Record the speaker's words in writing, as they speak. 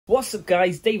What's up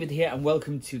guys, David here and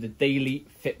welcome to the Daily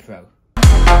FitPro.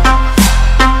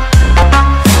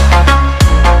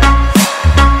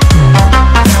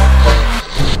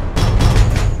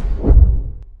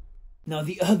 Now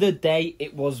the other day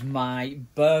it was my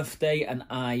birthday and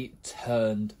I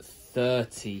turned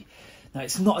 30. Now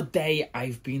it's not a day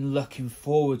I've been looking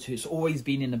forward to. It's always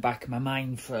been in the back of my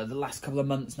mind for the last couple of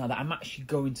months now that I'm actually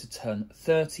going to turn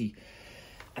 30.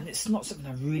 And it's not something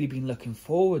I've really been looking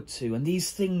forward to. And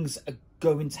these things are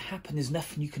going to happen. There's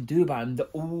nothing you can do about them. They're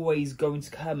always going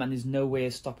to come and there's no way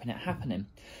of stopping it happening.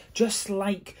 Just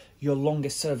like your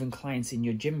longest serving clients in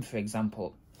your gym, for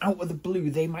example. Out of the blue,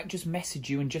 they might just message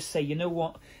you and just say, you know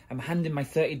what, I'm handing my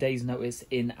 30 days notice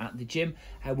in at the gym.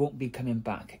 I won't be coming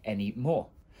back anymore.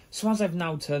 So as I've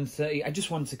now turned 30, I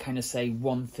just want to kind of say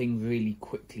one thing really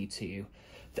quickly to you.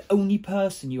 The only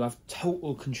person you have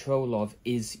total control of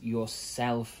is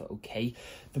yourself, okay?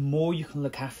 The more you can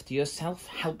look after yourself,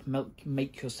 help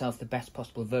make yourself the best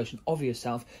possible version of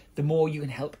yourself, the more you can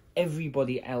help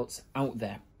everybody else out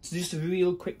there. So just a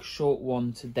real quick short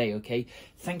one today, okay?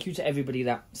 Thank you to everybody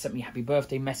that sent me happy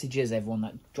birthday messages, everyone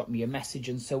that dropped me a message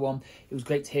and so on. It was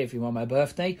great to hear from you on my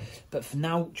birthday. But for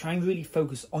now, try and really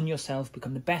focus on yourself,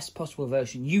 become the best possible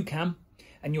version you can,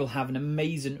 and you'll have an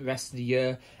amazing rest of the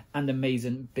year and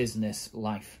amazing business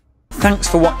life. Thanks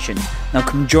for watching. Now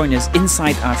come join us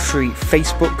inside our free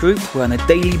Facebook group where on a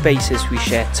daily basis we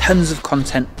share tons of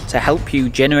content to help you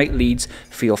generate leads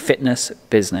for your fitness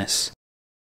business.